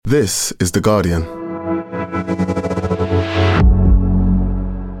This is The Guardian.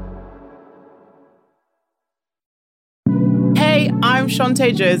 Hey, I'm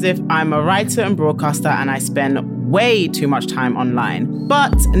Shante Joseph. I'm a writer and broadcaster, and I spend way too much time online.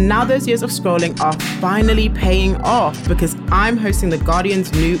 But now those years of scrolling are finally paying off because I'm hosting The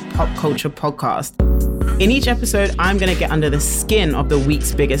Guardian's new pop culture podcast. In each episode, I'm going to get under the skin of the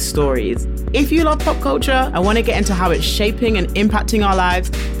week's biggest stories. If you love pop culture and want to get into how it's shaping and impacting our lives,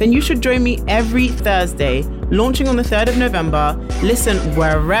 then you should join me every Thursday, launching on the 3rd of November. Listen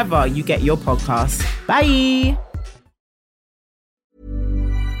wherever you get your podcasts. Bye!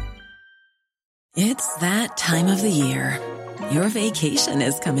 It's that time of the year. Your vacation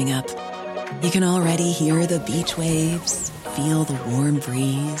is coming up. You can already hear the beach waves, feel the warm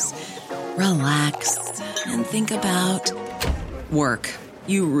breeze, relax, and think about work.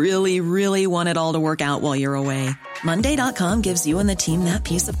 You really, really want it all to work out while you're away. Monday.com gives you and the team that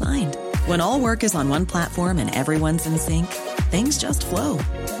peace of mind. When all work is on one platform and everyone's in sync, things just flow.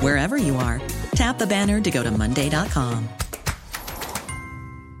 Wherever you are, tap the banner to go to Monday.com.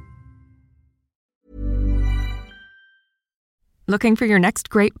 Looking for your next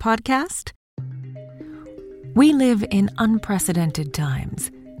great podcast? We live in unprecedented times.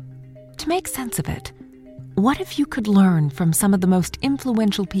 To make sense of it, what if you could learn from some of the most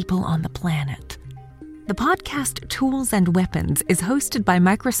influential people on the planet? The podcast Tools and Weapons is hosted by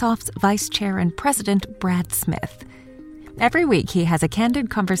Microsoft's Vice Chair and President Brad Smith. Every week, he has a candid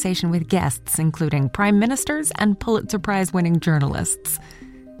conversation with guests, including prime ministers and Pulitzer Prize-winning journalists.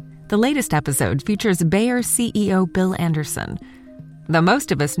 The latest episode features Bayer CEO Bill Anderson. Though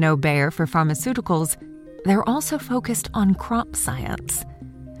most of us know Bayer for pharmaceuticals, they're also focused on crop science.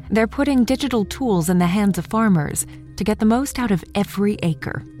 They're putting digital tools in the hands of farmers to get the most out of every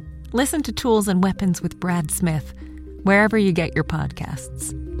acre. Listen to Tools and Weapons with Brad Smith, wherever you get your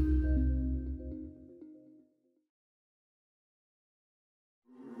podcasts.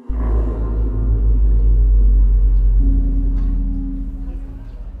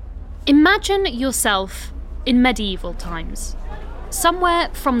 Imagine yourself in medieval times, somewhere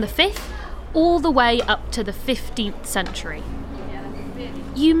from the 5th all the way up to the 15th century.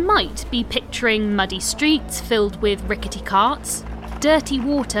 You might be picturing muddy streets filled with rickety carts, dirty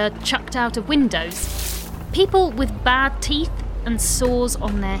water chucked out of windows, people with bad teeth and sores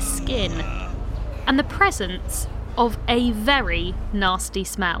on their skin, and the presence of a very nasty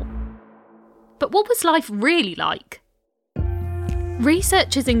smell. But what was life really like?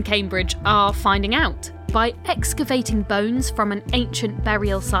 Researchers in Cambridge are finding out by excavating bones from an ancient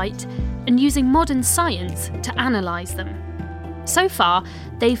burial site and using modern science to analyse them. So far,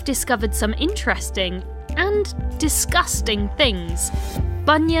 they've discovered some interesting and disgusting things.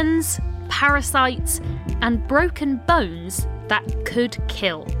 Bunions, parasites, and broken bones that could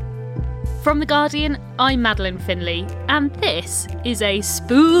kill. From The Guardian, I'm Madeline Finlay, and this is a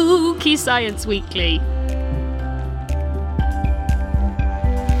Spooky Science Weekly.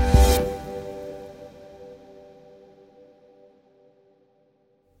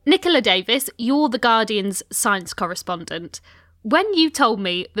 Nicola Davis, you're The Guardian's science correspondent. When you told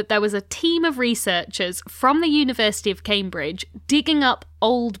me that there was a team of researchers from the University of Cambridge digging up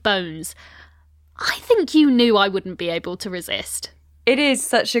old bones, I think you knew I wouldn't be able to resist. It is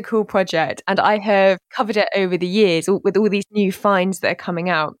such a cool project, and I have covered it over the years with all these new finds that are coming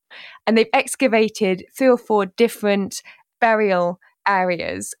out. And they've excavated 3 or 4 different burial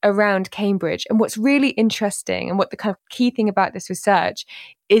areas around Cambridge. And what's really interesting, and what the kind of key thing about this research,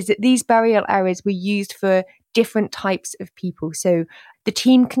 is that these burial areas were used for different types of people. So the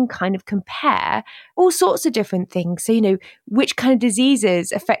team can kind of compare all sorts of different things. So, which kind of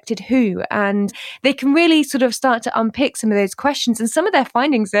diseases affected who, and they can really sort of start to unpick some of those questions. And some of their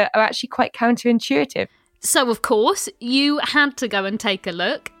findings are actually quite counterintuitive. So, of course, you had to go and take a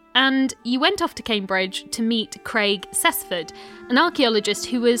look. And you went off to Cambridge to meet Craig Sesford, an archaeologist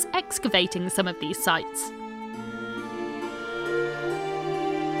who was excavating some of these sites.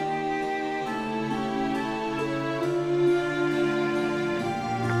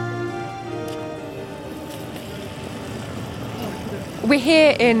 We're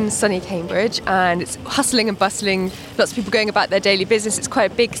here in sunny Cambridge, and it's hustling and bustling, lots of people going about their daily business. It's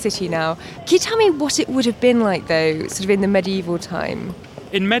quite a big city now. Can you tell me what it would have been like, though, sort of in the medieval time?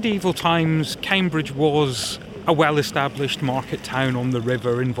 In medieval times, Cambridge was a well-established market town on the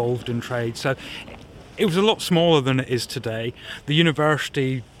river involved in trade. So it was a lot smaller than it is today. The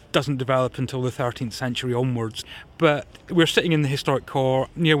university doesn't develop until the 13th century onwards. But we're sitting in the historic core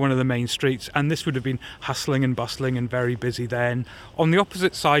near one of the main streets, and this would have been hustling and bustling and very busy then. On the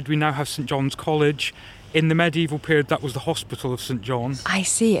opposite side, we now have St John's College. In the medieval period, that was the Hospital of St John. I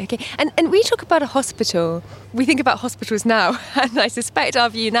see, okay. And we talk about a hospital, we think about hospitals now, and I suspect our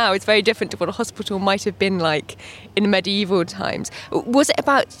view now is very different to what a hospital might have been like in medieval times. Was it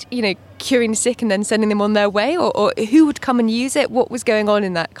about, curing the sick and then sending them on their way, or who would come and use it? What was going on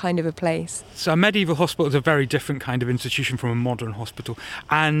in that kind of a place? So a medieval hospital is a very different kind of institution from a modern hospital,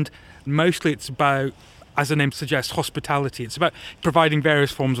 and mostly it's about, as the name suggests, hospitality. It's about providing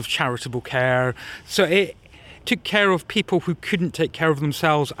various forms of charitable care. So it took care of people who couldn't take care of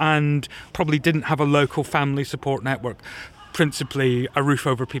themselves and probably didn't have a local family support network. Principally a roof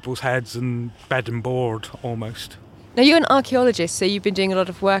over people's heads and bed and board, almost. Now, you're an archaeologist, so you've been doing a lot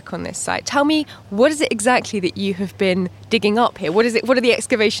of work on this site. Tell me, what is it exactly that you have been digging up here? What are the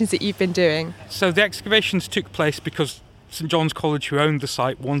excavations that you've been doing? So the excavations took place because St John's College, who owned the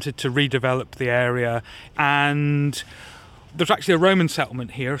site, wanted to redevelop the area, and there's actually a Roman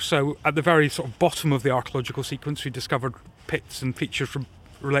settlement here. So at the very sort of bottom of the archaeological sequence, we discovered pits and features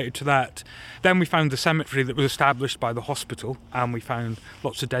related to that. Then we found the cemetery that was established by the hospital, and we found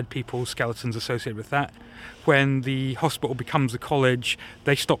lots of dead people, skeletons associated with that. When the hospital becomes a college,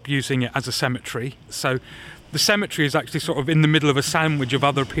 they stop using it as a cemetery. So the cemetery is actually sort of in the middle of a sandwich of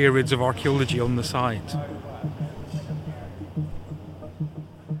other periods of archaeology on the site.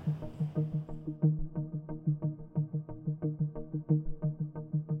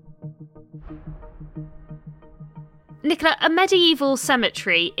 Nicola, a medieval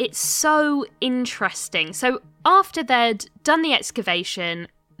cemetery, it's so interesting. So after they'd done the excavation,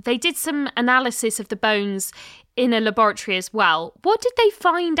 they did some analysis of the bones in a laboratory as well. What did they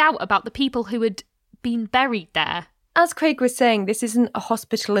find out about the people who had been buried there? As Craig was saying, this isn't a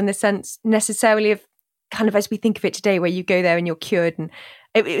hospital in the sense necessarily of kind of as we think of it today, where you go there and you're cured. And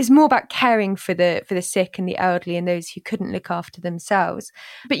it was more about caring for the sick and the elderly and those who couldn't look after themselves.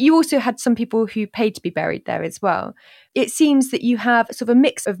 But you also had some people who paid to be buried there as well. It seems that you have sort of a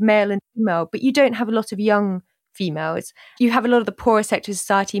mix of male and female, but you don't have a lot of young females. You have a lot of the poorer sectors of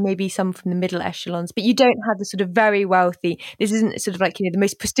society, maybe some from the middle echelons, but you don't have the sort of very wealthy. This isn't sort of like, the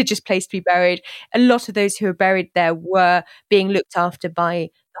most prestigious place to be buried. A lot of those who were buried there were being looked after by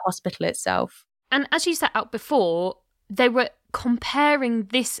the hospital itself. And as you set out before, they were comparing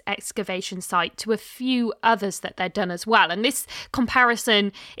this excavation site to a few others that they'd done as well. And this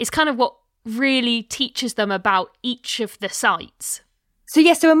comparison is kind of what really teaches them about each of the sites.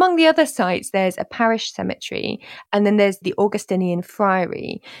 So among the other sites, there's a parish cemetery, and then there's the Augustinian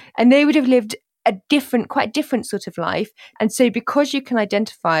friary. And they would have lived quite a different sort of life. And so because you can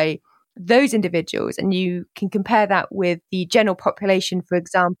identify those individuals and you can compare that with the general population, for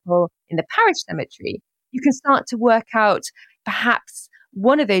example, in the parish cemetery, you can start to work out perhaps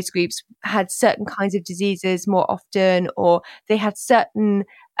one of those groups had certain kinds of diseases more often, or they had certain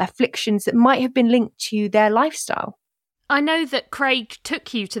afflictions that might have been linked to their lifestyle. I know that Craig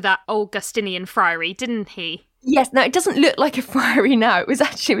took you to that Augustinian friary, didn't he? Yes. Now, it doesn't look like a friary now. It was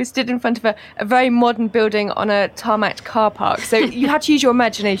stood in front of a very modern building on a tarmac car park. So you had to use your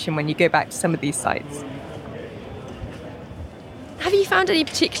imagination when you go back to some of these sites. Have you found any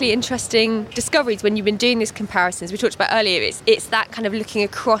particularly interesting discoveries when you've been doing these comparisons? We talked about earlier, it's that kind of looking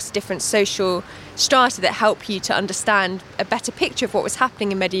across different social strata that help you to understand a better picture of what was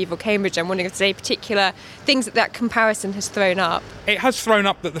happening in medieval Cambridge. I'm wondering if there's any particular things that comparison has thrown up. It has thrown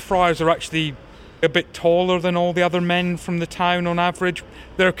up that the friars are actually a bit taller than all the other men from the town on average.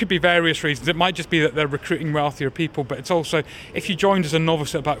 There could be various reasons. It might just be that they're recruiting wealthier people, but it's also, if you joined as a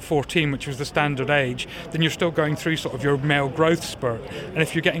novice at about 14, which was the standard age, then you're still going through sort of your male growth spurt. And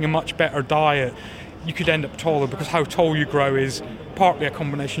if you're getting a much better diet, you could end up taller, because how tall you grow is partly a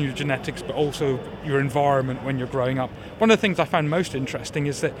combination of your genetics, but also your environment when you're growing up. One of the things I found most interesting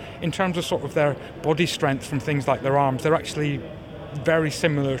is that in terms of sort of their body strength from things like their arms, they're actually very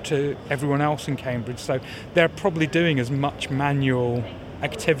similar to everyone else in Cambridge. So they're probably doing as much manual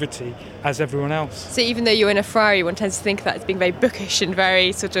activity as everyone else. So even though you're in a friary, one tends to think of that as being very bookish and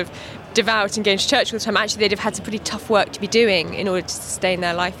very sort of devout and going to church all the time. Actually, they'd have had some pretty tough work to be doing in order to sustain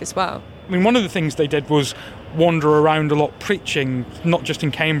their life as well. I mean, one of the things they did was wander around a lot preaching, not just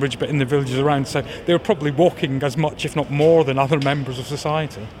in Cambridge but in the villages around, so they were probably walking as much, if not more, than other members of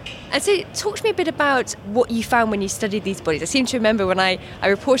society. And so talk to me a bit about what you found when you studied these bodies. I seem to remember when I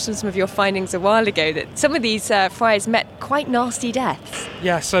reported on some of your findings a while ago that some of these friars met quite nasty deaths.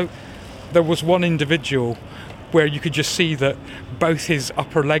 Yeah, so there was one individual where you could just see that both his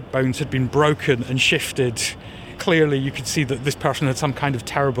upper leg bones had been broken and shifted. Clearly you could see that this person had some kind of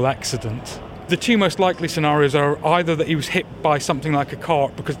terrible accident. The two most likely scenarios are either that he was hit by something like a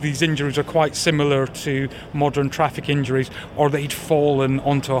cart, because these injuries are quite similar to modern traffic injuries, or that he'd fallen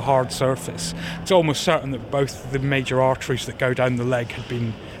onto a hard surface. It's almost certain that both the major arteries that go down the leg had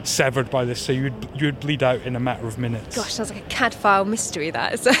been severed by this, so you would bleed out in a matter of minutes. Gosh, sounds like a CAD file mystery,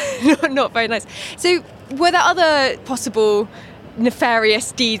 that is not very nice. So were there other possible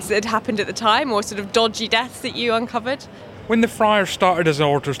nefarious deeds that had happened at the time, or sort of dodgy deaths that you uncovered? When the friars started as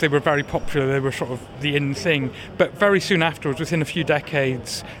orders, they were very popular, they were sort of the in thing, but very soon afterwards, within a few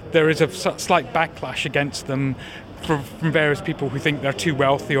decades, there is a slight backlash against them from various people who think they're too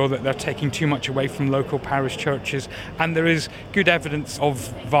wealthy or that they're taking too much away from local parish churches, and there is good evidence of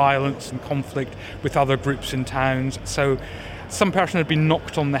violence and conflict with other groups in towns. So some person had been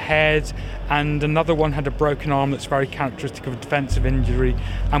knocked on the head, and another one had a broken arm that's very characteristic of a defensive injury.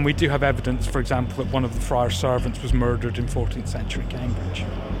 And we do have evidence, for example, that one of the friar's servants was murdered in 14th century Cambridge.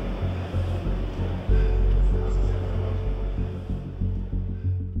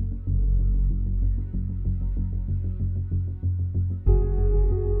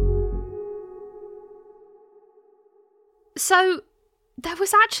 So there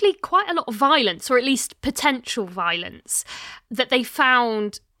was actually quite a lot of violence, or at least potential violence, that they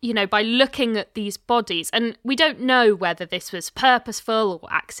found, by looking at these bodies. And we don't know whether this was purposeful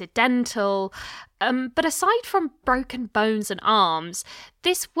or accidental. But aside from broken bones and arms,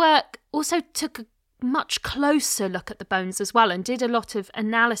 this work also took a much closer look at the bones as well, and did a lot of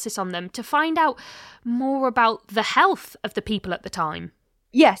analysis on them to find out more about the health of the people at the time.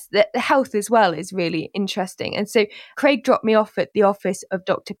 Yes, the health as well is really interesting. And so Craig dropped me off at the office of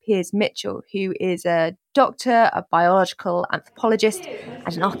Dr. Piers Mitchell, who is a doctor, a biological anthropologist,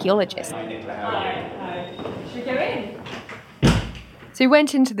 and an archaeologist. Should we go in? So we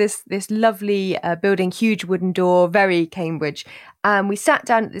went into this lovely building, huge wooden door, very Cambridge. And we sat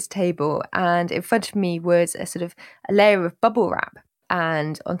down at this table, and in front of me was a sort of a layer of bubble wrap.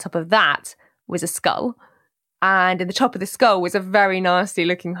 And on top of that was a skull. And in the top of the skull was a very nasty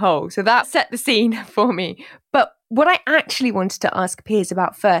looking hole. So that set the scene for me. But what I actually wanted to ask Piers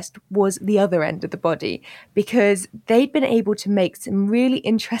about first was the other end of the body, because they'd been able to make some really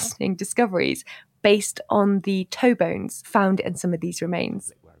interesting discoveries based on the toe bones found in some of these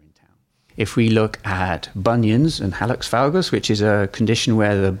remains. If we look at bunions and hallux valgus, which is a condition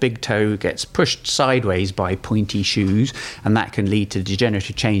where the big toe gets pushed sideways by pointy shoes, and that can lead to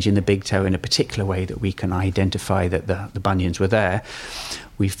degenerative change in the big toe in a particular way that we can identify that the bunions were there,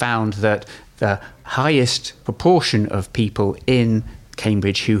 we found that the highest proportion of people in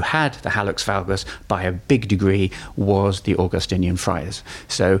Cambridge who had the hallux valgus by a big degree was the Augustinian friars.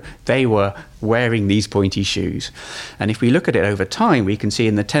 So they were wearing these pointy shoes. And if we look at it over time, we can see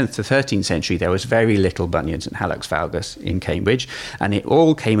in the 10th to 13th century there was very little bunions and hallux valgus in Cambridge, and it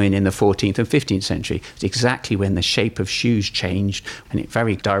all came in the 14th and 15th century. It's exactly when the shape of shoes changed, and it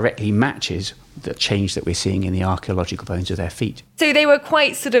very directly matches the change that we're seeing in the archaeological bones of their feet. So they were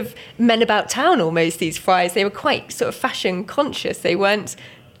quite sort of men about town almost, these friars. They were quite sort of fashion conscious. They weren't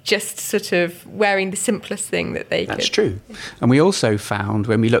just sort of wearing the simplest thing that they could. That's true. And we also found,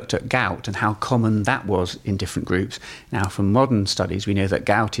 when we looked at gout and how common that was in different groups, now from modern studies we know that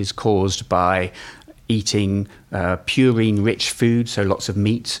gout is caused by eating purine-rich food, so lots of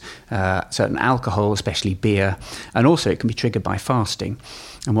meats, certain alcohol, especially beer, and also it can be triggered by fasting.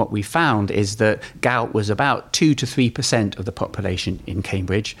 And what we found is that gout was about 2 to 3% of the population in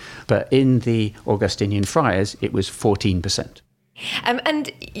Cambridge, but in the Augustinian friars, it was 14%.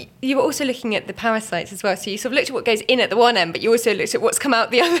 And you were also looking at the parasites as well. So you sort of looked at what goes in at the one end, but you also looked at what's come out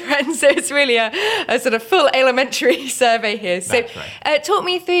the other end. So it's really a sort of full alimentary survey here. So right. Talk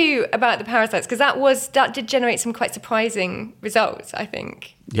me through about the parasites, because that did generate some quite surprising results, I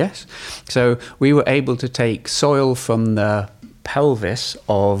think. Yes. So we were able to take soil from the pelvis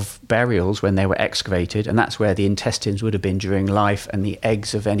of burials when they were excavated, and that's where the intestines would have been during life, and the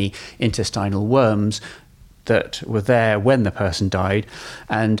eggs of any intestinal worms that were there when the person died.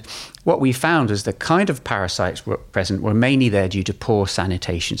 And what we found is the kind of parasites were present were mainly there due to poor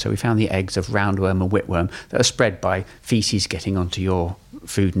sanitation. So we found the eggs of roundworm and whitworm that are spread by feces getting onto your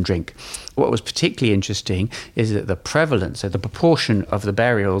food and drink. What was particularly interesting is that the prevalence, so the proportion of the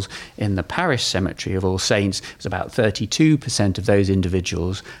burials in the parish cemetery of All Saints was about 32% of those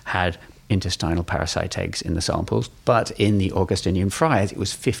individuals had intestinal parasite eggs in the samples, but in the Augustinian friars it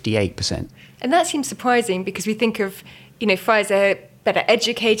was 58%. And that seems surprising, because we think of, friars are better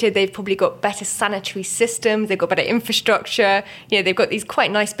educated, they've probably got better sanitary systems, they've got better infrastructure, they've got these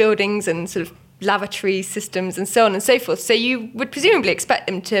quite nice buildings and sort of lavatory systems and so on and so forth. So you would presumably expect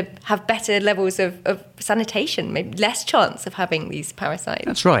them to have better levels of sanitation, maybe less chance of having these parasites.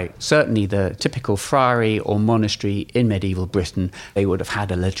 That's right. Certainly the typical friary or monastery in medieval Britain, they would have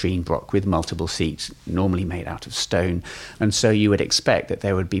had a latrine block with multiple seats, normally made out of stone. And so you would expect that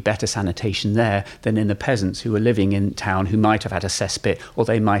there would be better sanitation there than in the peasants who were living in town, who might have had a cesspit, or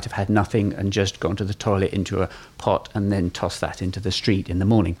they might have had nothing and just gone to the toilet into a pot and then tossed that into the street in the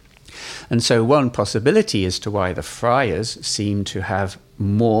morning. And so one possibility as to why the friars seem to have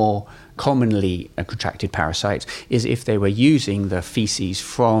more commonly contracted parasites is if they were using the feces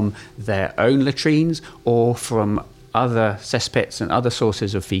from their own latrines or from other cesspits and other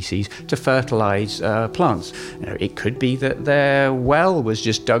sources of feces to fertilise plants. It could be that their well was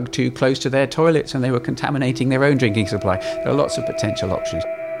just dug too close to their toilets and they were contaminating their own drinking supply. There are lots of potential options.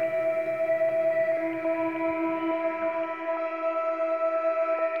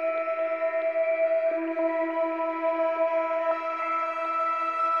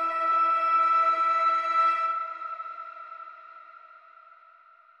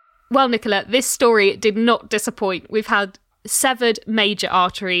 Well, Nicola, this story did not disappoint. We've had severed major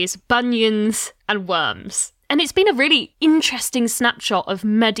arteries, bunions, and worms. And it's been a really interesting snapshot of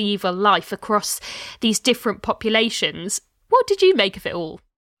medieval life across these different populations. What did you make of it all?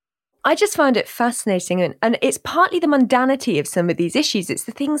 I just found it fascinating, and it's partly the mundanity of some of these issues. It's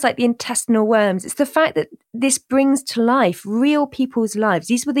the things like the intestinal worms. It's the fact that this brings to life real people's lives.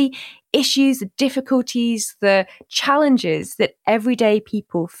 These were the issues, the difficulties, the challenges that everyday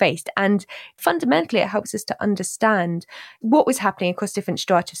people faced. And fundamentally, it helps us to understand what was happening across different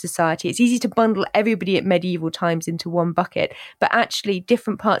strata of society. It's easy to bundle everybody at medieval times into one bucket, but actually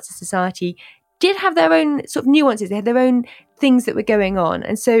different parts of society did have their own sort of nuances. They had their own things that were going on.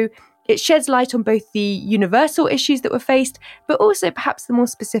 And so it sheds light on both the universal issues that were faced, but also perhaps the more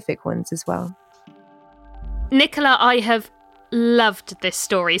specific ones as well. Nicola, I have loved this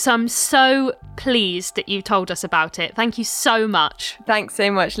story, so I'm so pleased that you told us about it. Thank you so much. Thanks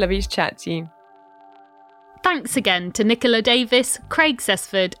so much. Lovely to chat to you. Thanks again to Nicola Davis, Craig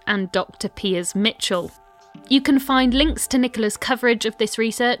Sesford and Dr. Piers Mitchell. You can find links to Nicola's coverage of this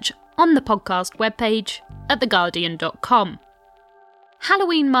research on the podcast webpage at theguardian.com.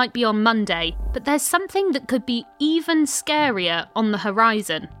 Halloween might be on Monday, but there's something that could be even scarier on the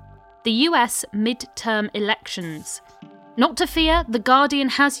horizon: the US midterm elections. Not to fear, The Guardian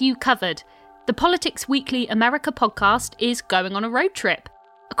has you covered. The Politics Weekly America podcast is going on a road trip.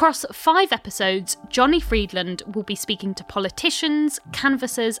 Across 5 episodes, Johnny Friedland will be speaking to politicians,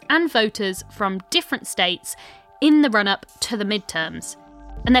 canvassers and voters from different states in the run-up to the midterms.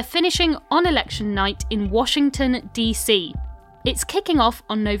 And they're finishing on election night in Washington, D.C. It's kicking off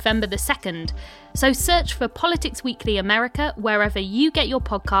on November the 2nd, so search for Politics Weekly America wherever you get your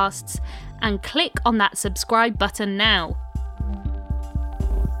podcasts and click on that subscribe button now.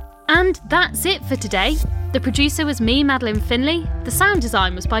 And that's it for today. The producer was me, Madeline Finlay, the sound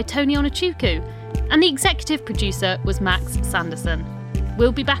design was by Tony Onuchukwu, and the executive producer was Max Sanderson.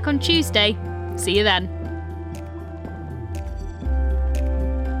 We'll be back on Tuesday. See you then.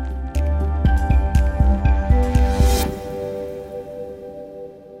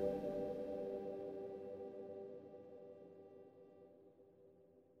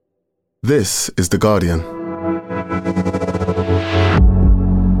 This is The Guardian.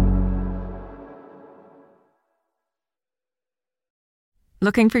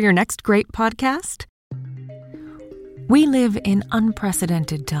 Looking for your next great podcast? We live in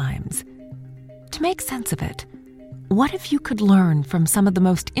unprecedented times. To make sense of it, what if you could learn from some of the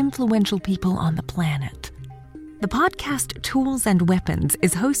most influential people on the planet? The podcast Tools and Weapons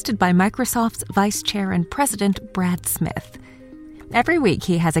is hosted by Microsoft's Vice Chair and President Brad Smith. Every week,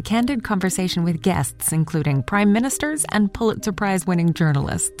 he has a candid conversation with guests, including prime ministers and Pulitzer Prize-winning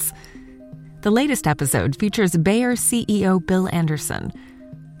journalists. The latest episode features Bayer CEO Bill Anderson.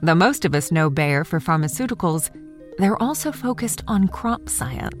 Though most of us know Bayer for pharmaceuticals, they're also focused on crop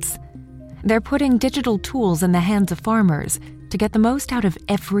science. They're putting digital tools in the hands of farmers to get the most out of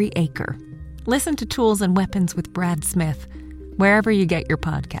every acre. Listen to Tools and Weapons with Brad Smith, wherever you get your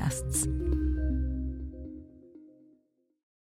podcasts.